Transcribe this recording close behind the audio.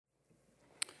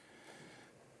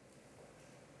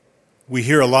We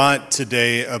hear a lot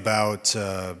today about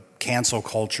cancel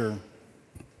culture,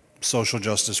 social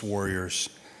justice warriors,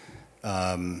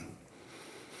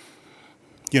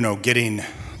 getting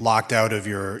locked out of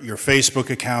your Facebook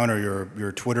account or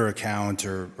your Twitter account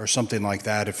or something like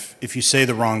that. If you say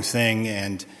the wrong thing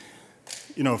and,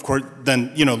 of course,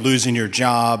 then, losing your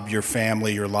job, your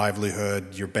family, your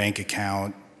livelihood, your bank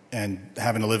account, and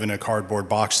having to live in a cardboard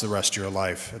box the rest of your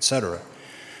life, etc.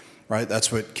 Right?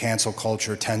 That's what cancel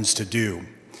culture tends to do.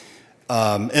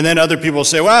 And then other people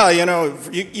say, well,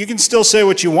 you can still say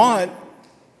what you want.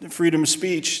 Freedom of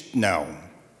speech. No.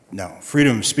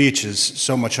 Freedom of speech is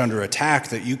so much under attack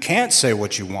that you can't say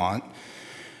what you want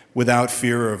without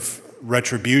fear of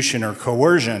retribution or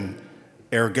coercion.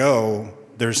 Ergo,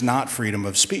 there's not freedom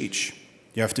of speech.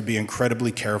 You have to be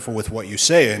incredibly careful with what you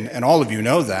say. And all of you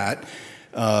know that.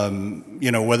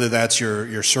 Whether that's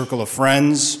your circle of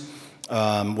friends,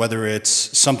 whether it's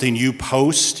something you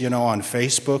post, on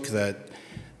Facebook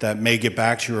that may get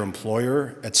back to your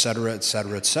employer, et cetera, et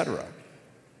cetera, et cetera.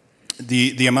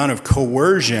 The amount of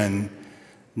coercion,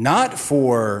 not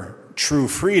for true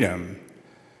freedom,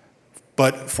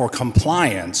 but for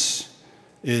compliance,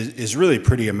 is really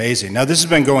pretty amazing. Now, this has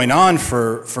been going on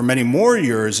for many more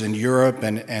years in Europe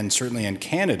and certainly in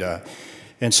Canada,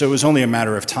 and so it was only a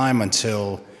matter of time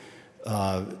until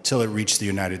it reached the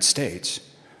United States.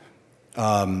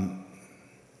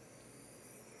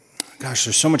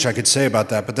 There's so much I could say about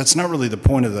that, but that's not really the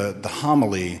point of the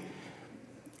homily.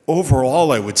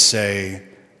 Overall, I would say,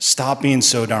 stop being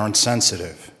so darn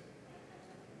sensitive.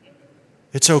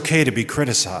 It's okay to be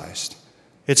criticized.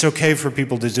 It's okay for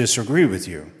people to disagree with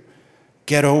you.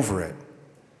 Get over it.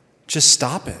 Just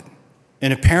stop it.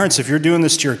 And parents, if you're doing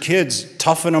this to your kids,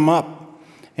 toughen them up.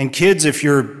 And kids, if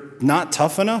you're not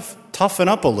tough enough, toughen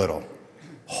up a little.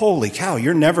 Holy cow,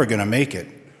 you're never going to make it.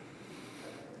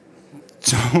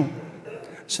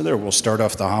 So there, we'll start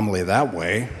off the homily that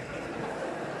way.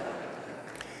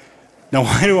 Now,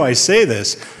 why do I say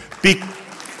this?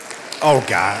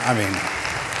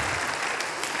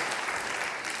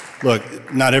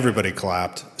 Look, not everybody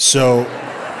clapped. So,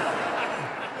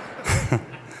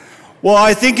 well,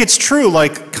 I think it's true.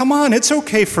 Come on, it's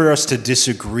okay for us to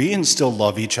disagree and still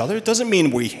love each other. It doesn't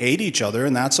mean we hate each other,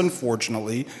 and that's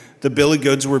unfortunately the bill of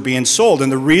goods we're being sold.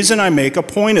 And the reason I make a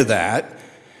point of that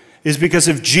is because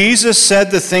if Jesus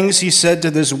said the things he said to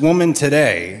this woman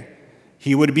today,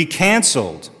 he would be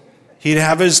canceled. He'd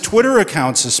have his Twitter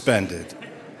account suspended.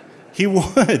 He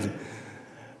would.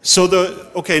 So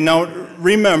now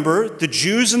remember, the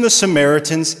Jews and the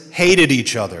Samaritans hated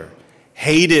each other.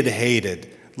 Hated.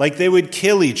 Like they would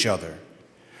kill each other.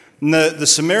 And the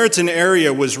Samaritan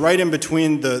area was right in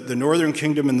between the northern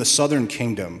kingdom and the southern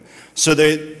kingdom. So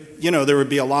there would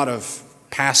be a lot of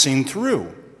passing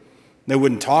through. They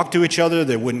wouldn't talk to each other,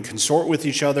 they wouldn't consort with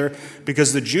each other,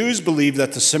 because the Jews believed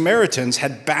that the Samaritans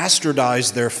had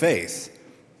bastardized their faith,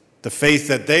 the faith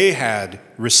that they had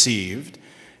received.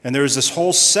 And there was this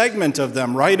whole segment of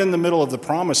them right in the middle of the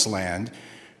Promised Land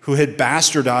who had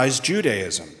bastardized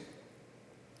Judaism.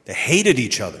 They hated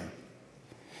each other.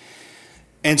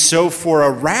 And so for a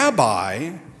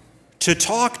rabbi to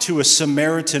talk to a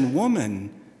Samaritan woman,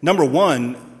 number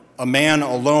one, a man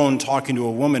alone talking to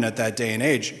a woman at that day and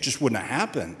age just wouldn't have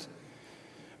happened.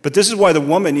 But this is why the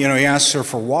woman, he asks her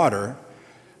for water.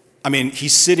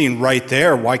 He's sitting right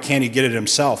there. Why can't he get it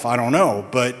himself? I don't know,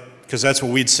 but because that's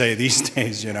what we'd say these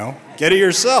days, get it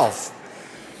yourself.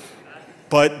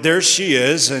 But there she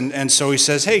is, and so he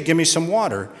says, hey, give me some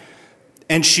water.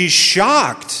 And she's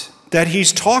shocked that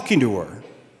he's talking to her,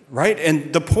 right?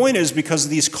 And the point is because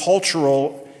of these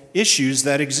cultural issues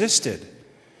that existed.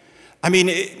 I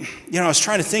was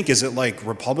trying to think, is it like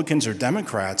Republicans or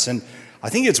Democrats? And I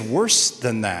think it's worse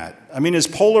than that. As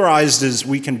polarized as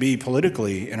we can be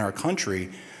politically in our country,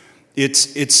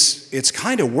 it's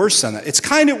kind of worse than that. It's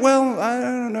kind of, I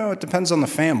don't know, it depends on the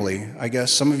family, I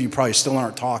guess. Some of you probably still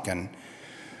aren't talking.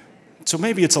 So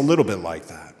maybe it's a little bit like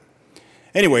that.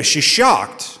 Anyway, she's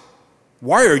shocked.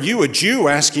 Why are you, a Jew,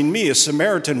 asking me, a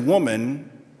Samaritan woman,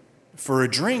 for a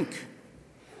drink?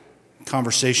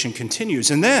 Conversation continues.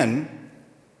 And then,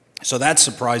 so that's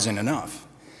surprising enough.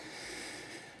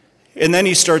 And then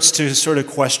he starts to sort of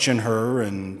question her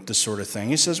and this sort of thing.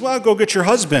 He says, well, go get your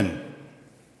husband.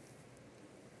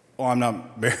 Oh, I'm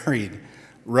not married.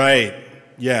 Right.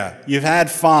 Yeah. You've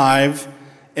had 5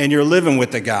 and you're living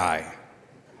with the guy.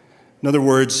 In other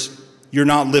words, you're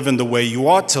not living the way you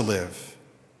ought to live.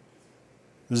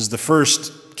 This is the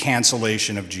first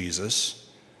cancellation of Jesus,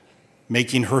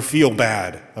 making her feel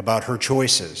bad about her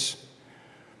choices,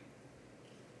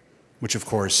 which of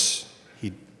course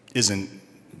he isn't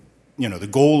the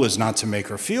goal is not to make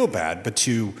her feel bad, but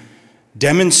to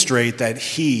demonstrate that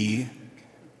he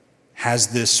has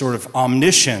this sort of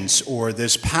omniscience or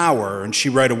this power, and she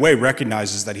right away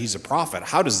recognizes that he's a prophet.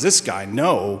 How does this guy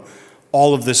know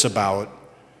all of this about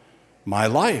my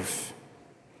life?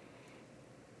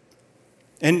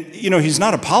 And, he's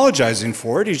not apologizing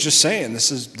for it. He's just saying, this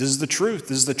is the truth.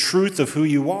 This is the truth of who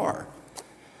you are.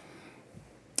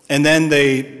 And then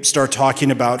they start talking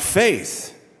about faith.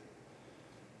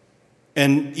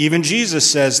 And even Jesus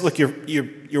says, look,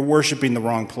 you're worshiping the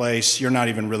wrong place. You're not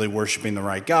even really worshiping the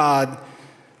right God.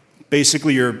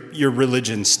 Basically, your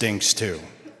religion stinks too.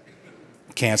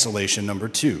 Cancellation number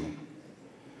 2. I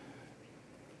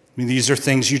mean, these are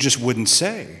things you just wouldn't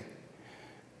say.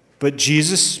 But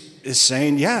Jesus is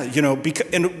saying,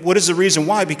 and what is the reason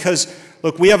why? Because,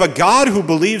 look, we have a God who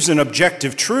believes in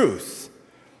objective truth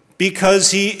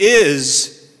because he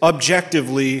is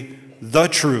objectively the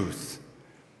truth.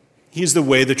 He's the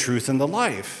way, the truth, and the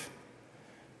life.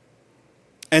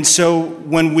 And so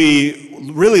when we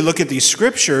really look at these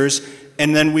scriptures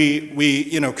and then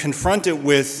we confront it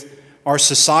with our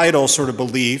societal sort of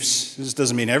beliefs, this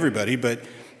doesn't mean everybody, but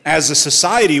as a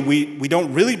society, we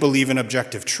don't really believe in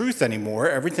objective truth anymore.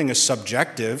 Everything is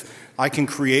subjective. I can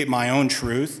create my own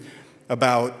truth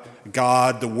about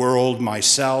God, the world,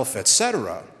 myself,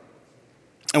 etc.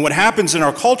 And what happens in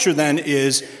our culture then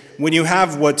is when you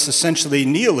have what's essentially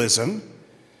nihilism,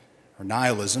 or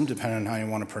nihilism, depending on how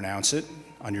you want to pronounce it,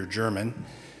 on your German,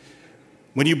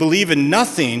 when you believe in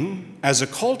nothing as a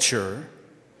culture,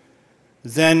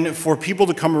 then for people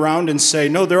to come around and say,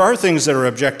 no, there are things that are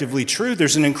objectively true,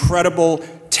 there's an incredible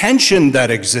tension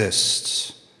that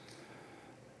exists.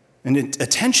 And a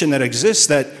tension that exists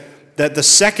that the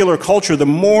secular culture, the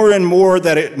more and more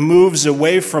that it moves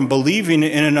away from believing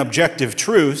in an objective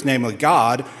truth, namely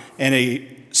God, and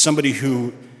somebody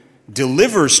who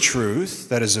delivers truth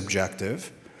that is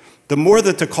objective, the more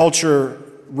that the culture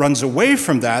runs away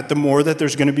from that, the more that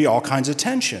there's going to be all kinds of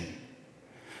tension.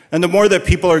 And the more that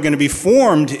people are going to be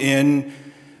formed in,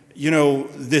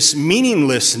 this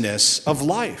meaninglessness of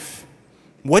life.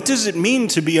 What does it mean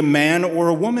to be a man or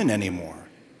a woman anymore?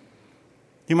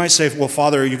 You might say, well,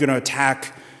 Father, are you going to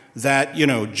attack that,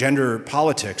 gender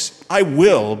politics? I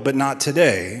will, but not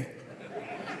today.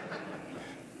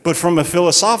 But from a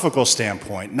philosophical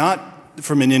standpoint, not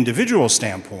from an individual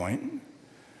standpoint.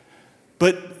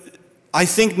 But I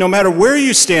think no matter where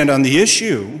you stand on the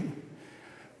issue,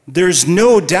 there's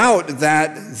no doubt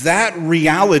that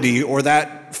reality or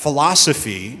that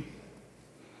philosophy,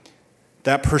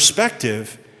 that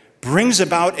perspective, brings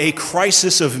about a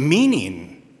crisis of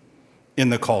meaning in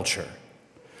the culture.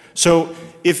 So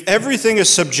if everything is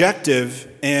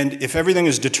subjective and if everything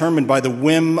is determined by the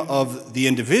whim of the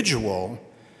individual,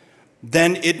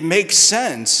 then it makes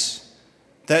sense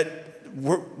that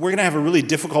we're going to have a really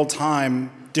difficult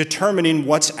time determining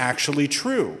what's actually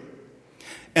true.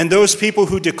 And those people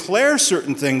who declare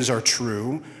certain things are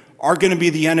true are going to be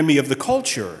the enemy of the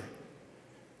culture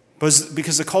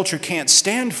because the culture can't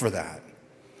stand for that.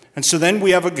 And so then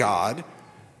we have a God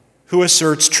who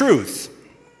asserts truth.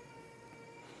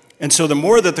 And so the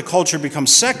more that the culture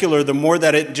becomes secular, the more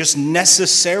that it just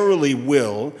necessarily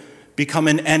will become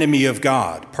an enemy of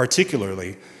God,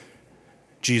 particularly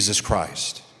Jesus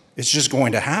Christ. It's just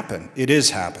going to happen. It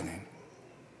is happening.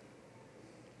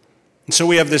 And so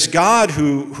we have this God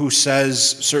who says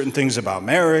certain things about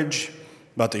marriage,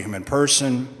 about the human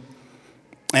person,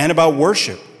 and about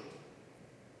worship.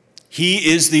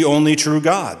 He is the only true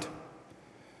God.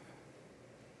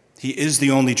 He is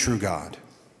the only true God.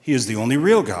 He is the only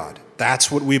real God. That's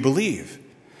what we believe.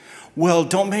 Well,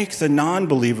 don't make the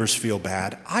non-believers feel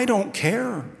bad. I don't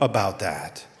care about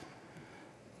that.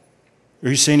 Are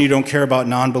you saying you don't care about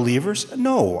non-believers?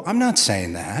 No, I'm not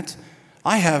saying that.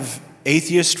 I have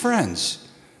atheist friends.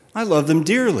 I love them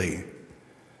dearly.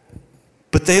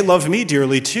 But they love me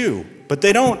dearly too. But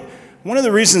they don't. One of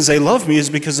the reasons they love me is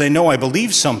because they know I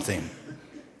believe something,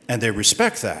 and they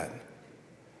respect that.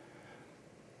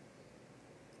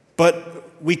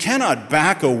 But we cannot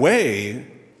back away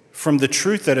from the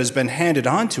truth that has been handed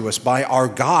on to us by our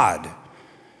God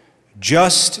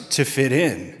just to fit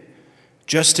in,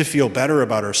 just to feel better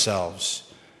about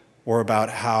ourselves or about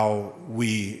how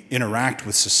we interact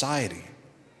with society.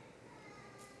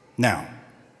 Now,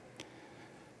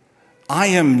 I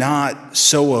am not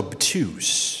so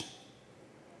obtuse.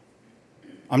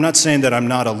 I'm not saying that I'm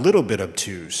not a little bit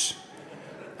obtuse.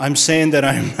 I'm saying that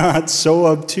I'm not so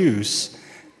obtuse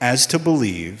as to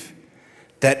believe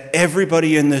that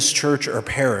everybody in this church or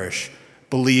parish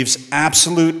believes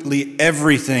absolutely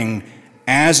everything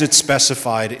as it's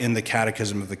specified in the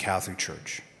Catechism of the Catholic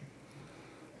Church.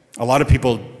 A lot of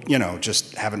people,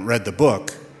 just haven't read the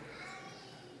book.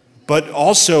 But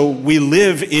also, we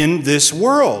live in this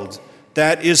world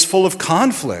that is full of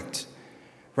conflict,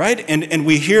 right? And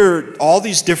we hear all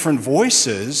these different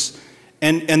voices,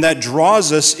 and that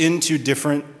draws us into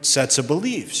different sets of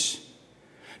beliefs.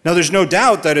 Now, there's no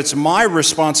doubt that it's my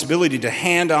responsibility to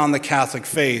hand on the Catholic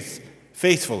faith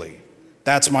faithfully.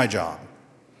 That's my job.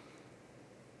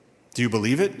 Do you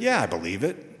believe it? Yeah, I believe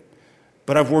it.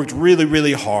 But I've worked really,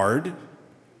 really hard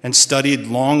and studied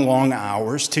long, long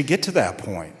hours to get to that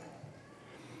point.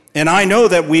 And I know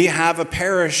that we have a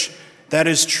parish that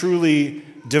is truly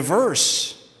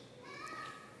diverse.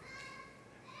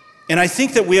 And I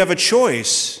think that we have a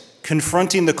choice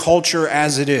confronting the culture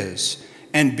as it is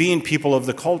and being people of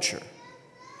the culture.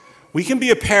 We can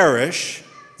be a parish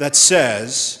that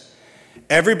says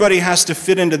everybody has to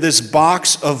fit into this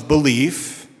box of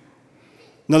belief.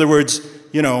 In other words,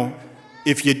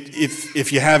 if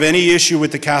you have any issue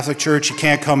with the Catholic Church, you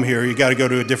can't come here, you got to go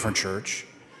to a different church.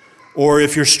 Or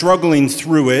if you're struggling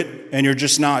through it and you're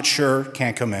just not sure,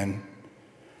 can't come in.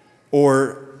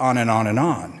 Or on and on and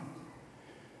on.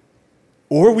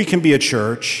 Or we can be a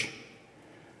church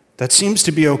that seems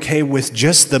to be okay with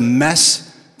just the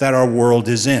mess that our world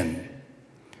is in.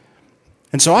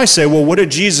 And so I say, well, what did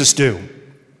Jesus do?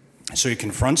 So he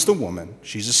confronts the woman.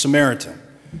 She's a Samaritan.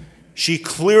 She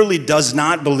clearly does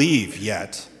not believe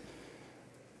yet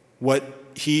what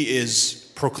he is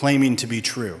proclaiming to be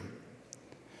true.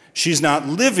 She's not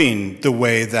living the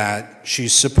way that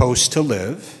she's supposed to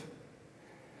live,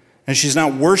 and she's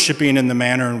not worshiping in the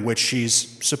manner in which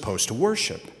she's supposed to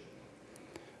worship.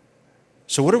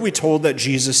 So what are we told that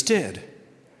Jesus did?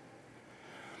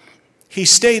 He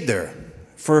stayed there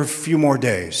for a few more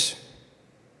days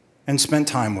and spent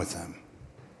time with them.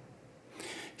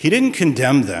 He didn't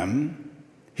condemn them.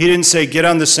 He didn't say, get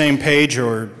on the same page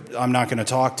or I'm not going to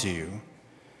talk to you.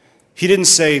 He didn't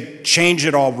say, change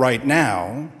it all right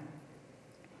now.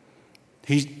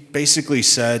 He basically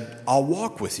said, I'll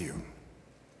walk with you.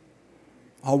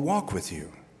 I'll walk with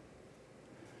you.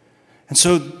 And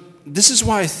so this is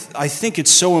why I think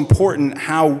it's so important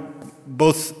how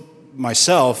both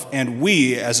myself and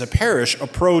we as a parish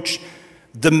approach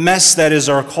the mess that is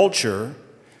our culture.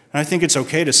 And I think it's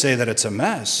okay to say that it's a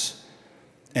mess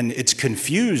and it's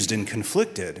confused and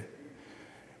conflicted.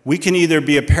 We can either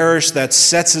be a parish that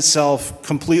sets itself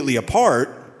completely apart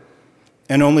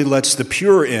and only lets the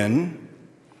pure in,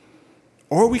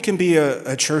 or we can be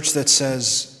a church that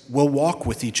says, we'll walk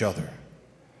with each other.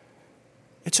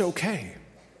 It's okay.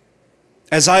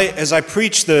 As I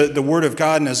preach the Word of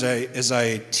God and as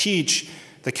I teach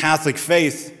the Catholic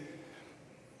faith,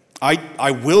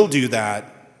 I will do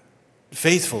that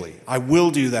faithfully. I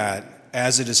will do that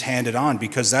as it is handed on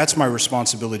because that's my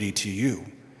responsibility to you.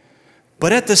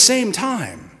 But at the same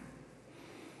time,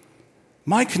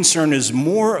 my concern is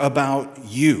more about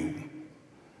you.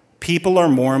 People are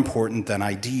more important than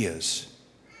ideas.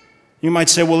 You might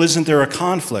say, well, isn't there a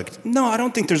conflict? No, I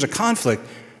don't think there's a conflict,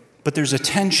 but there's a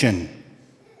tension.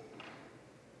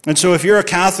 And so if you're a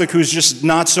Catholic who's just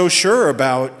not so sure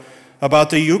about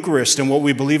the Eucharist and what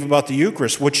we believe about the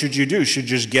Eucharist, what should you do? Should you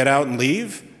just get out and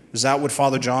leave? Is that what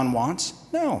Father John wants?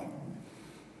 No.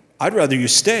 I'd rather you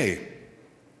stay.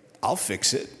 I'll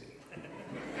fix it.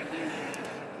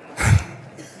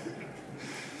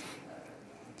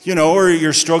 Or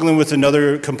you're struggling with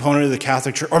another component of the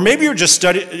Catholic Church, or maybe you're just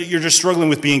struggling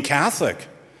with being Catholic.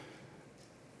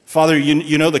 Father,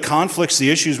 you know the conflicts,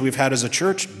 the issues we've had as a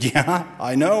church. Yeah,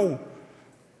 I know,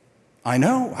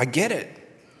 I get it.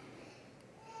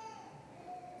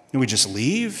 And we just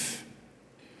leave?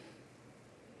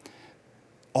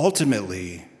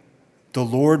 Ultimately, the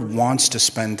Lord wants to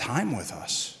spend time with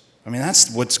us. I mean,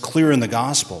 that's what's clear in the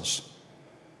Gospels.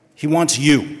 He wants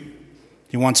you.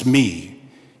 He wants me.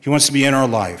 He wants to be in our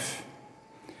life.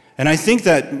 And I think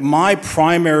that my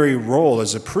primary role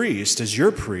as a priest, as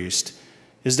your priest,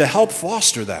 is to help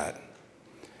foster that.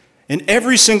 And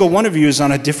every single one of you is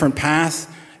on a different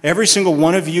path. Every single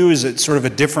one of you is at sort of a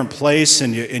different place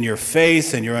in your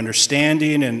faith and your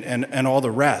understanding and all the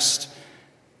rest.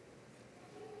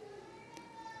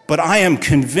 But I am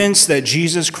convinced that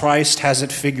Jesus Christ has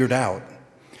it figured out.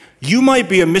 You might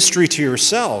be a mystery to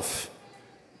yourself,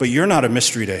 but you're not a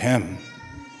mystery to him.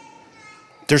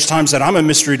 There's times that I'm a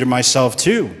mystery to myself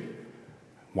too.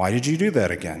 Why did you do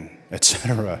that again?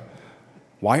 Etc.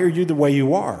 Why are you the way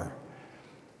you are?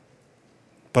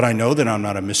 But I know that I'm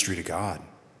not a mystery to God.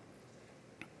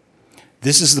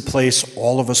 This is the place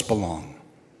all of us belong.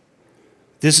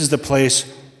 This is the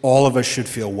place all of us should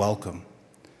feel welcome.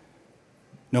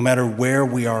 No matter where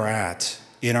we are at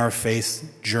in our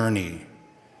faith journey,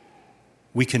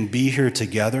 we can be here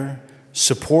together,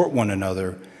 support one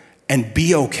another, and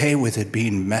be okay with it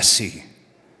being messy.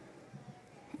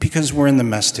 Because we're in the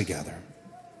mess together.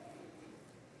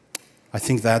 I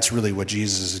think that's really what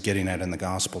Jesus is getting at in the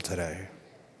gospel today.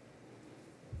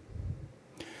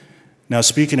 Now,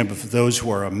 speaking of those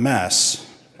who are a mess,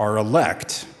 our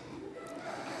elect.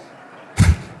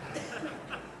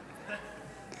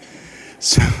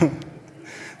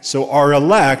 So our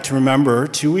elect, remember,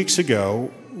 2 weeks ago,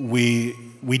 we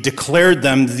declared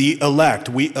them the elect.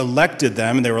 We elected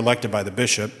them, and they were elected by the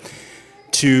bishop,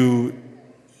 to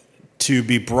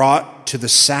be brought to the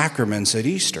sacraments at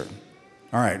Easter.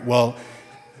 All right, well,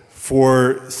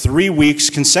 for 3 weeks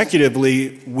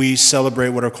consecutively, we celebrate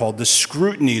what are called the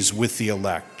scrutinies with the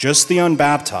elect, just the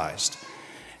unbaptized.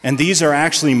 And these are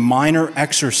actually minor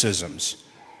exorcisms,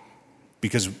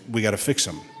 because we got to fix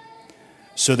them.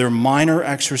 So they're minor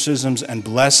exorcisms and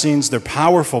blessings. They're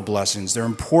powerful blessings. They're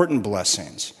important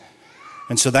blessings.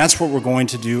 And so that's what we're going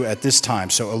to do at this time.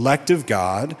 So elect of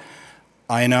God,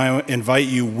 I now invite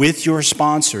you with your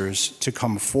sponsors to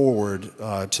come forward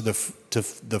to the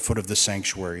foot of the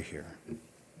sanctuary here.